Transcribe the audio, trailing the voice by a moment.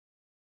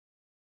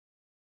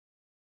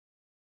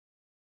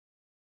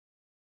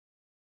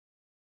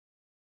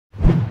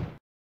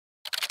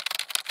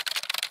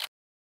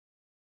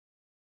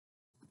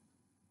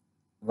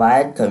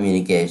Wired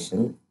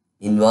communication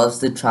involves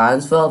the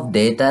transfer of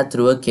data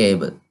through a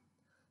cable.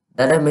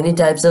 There are many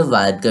types of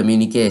wired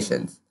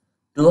communications.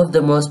 Two of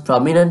the most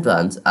prominent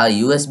ones are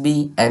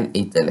USB and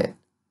Ethernet.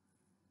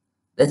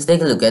 Let's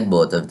take a look at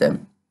both of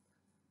them.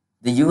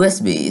 The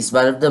USB is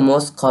one of the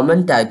most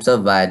common types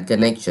of wired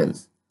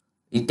connections.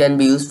 It can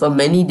be used for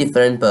many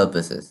different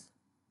purposes.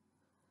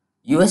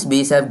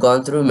 USBs have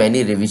gone through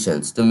many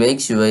revisions to make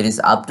sure it is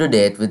up to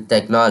date with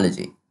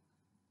technology.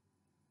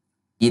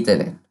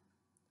 Ethernet.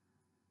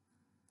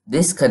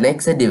 This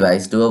connects a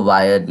device to a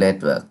wired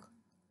network.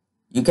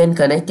 You can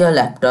connect your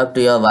laptop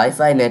to your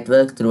Wi-Fi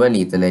network through an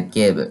Ethernet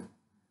cable.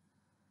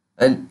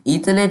 An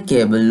Ethernet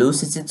cable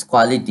loses its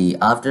quality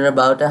after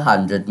about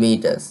 100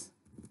 meters.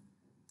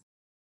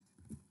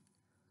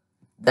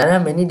 There are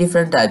many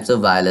different types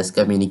of wireless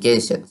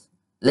communications.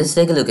 Let's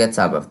take a look at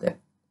some of them.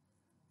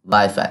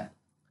 Wi-Fi.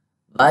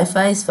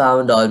 Wi-Fi is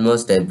found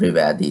almost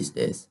everywhere these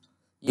days.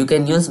 You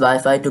can use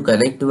Wi-Fi to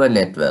connect to a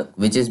network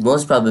which is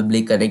most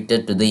probably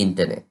connected to the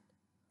internet.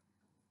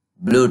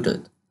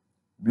 Bluetooth.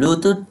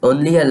 Bluetooth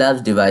only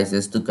allows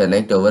devices to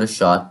connect over a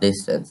short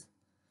distance.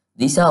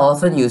 These are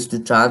often used to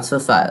transfer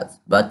files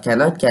but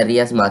cannot carry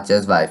as much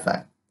as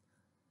Wi-Fi.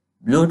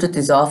 Bluetooth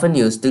is often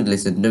used to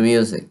listen to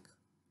music.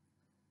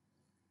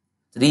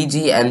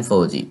 3G and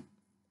 4G.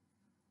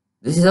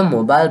 This is a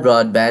mobile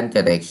broadband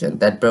connection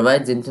that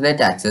provides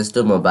internet access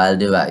to mobile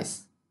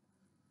device.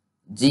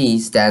 G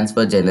stands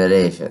for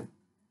generation.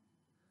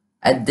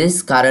 At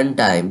this current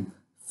time,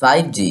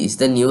 5G is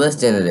the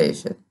newest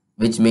generation,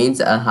 which means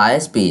a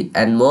higher speed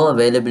and more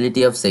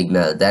availability of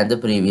signal than the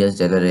previous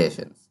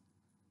generations.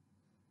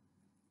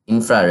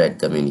 Infrared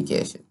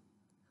communication.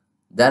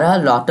 There are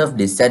a lot of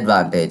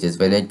disadvantages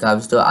when it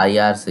comes to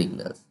IR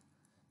signals.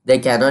 They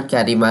cannot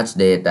carry much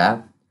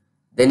data.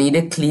 They need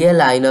a clear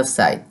line of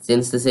sight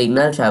since the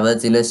signal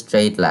travels in a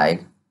straight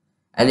line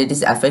and it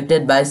is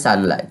affected by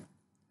sunlight.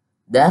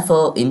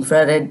 Therefore,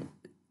 infrared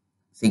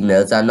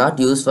signals are not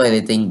used for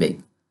anything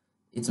big.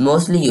 It's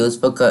mostly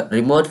used for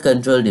remote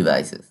control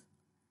devices.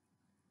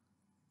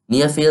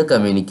 Near field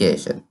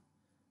communication.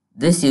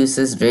 This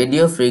uses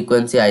radio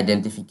frequency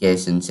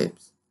identification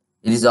chips.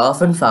 It is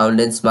often found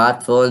in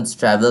smartphones,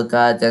 travel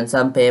cards, and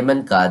some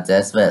payment cards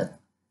as well.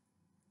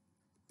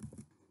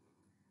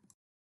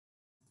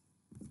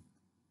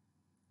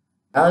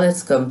 Now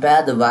let's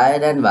compare the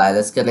wired and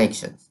wireless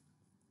connections.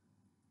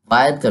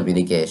 Wired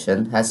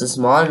communication has a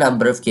small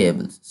number of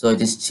cables, so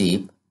it is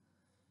cheap.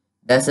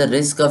 There's a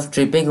risk of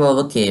tripping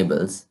over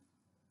cables.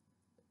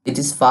 It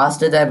is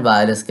faster than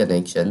wireless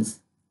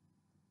connections.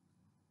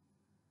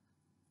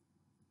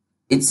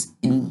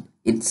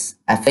 It's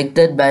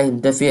affected by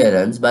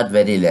interference but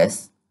very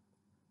less.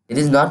 It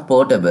is not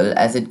portable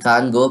as it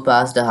can't go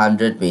past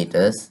 100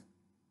 meters.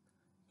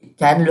 It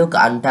can look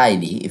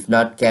untidy if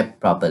not kept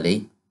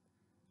properly.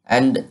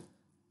 And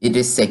it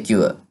is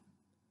secure.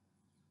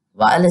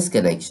 Wireless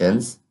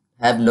connections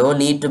have no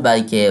need to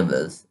buy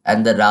cables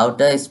and the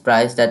router is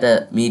priced at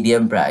a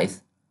medium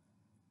price.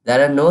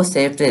 There are no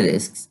safety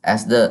risks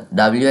as the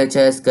WHO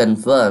has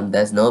confirmed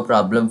there's no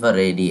problem for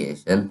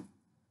radiation.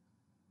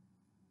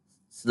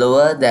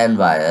 Slower than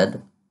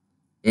wired.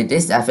 It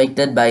is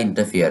affected by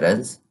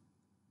interference.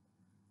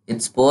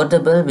 It's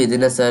portable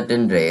within a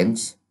certain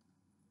range.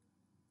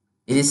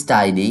 It is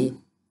tidy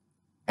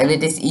and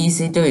it is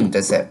easy to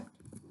intercept.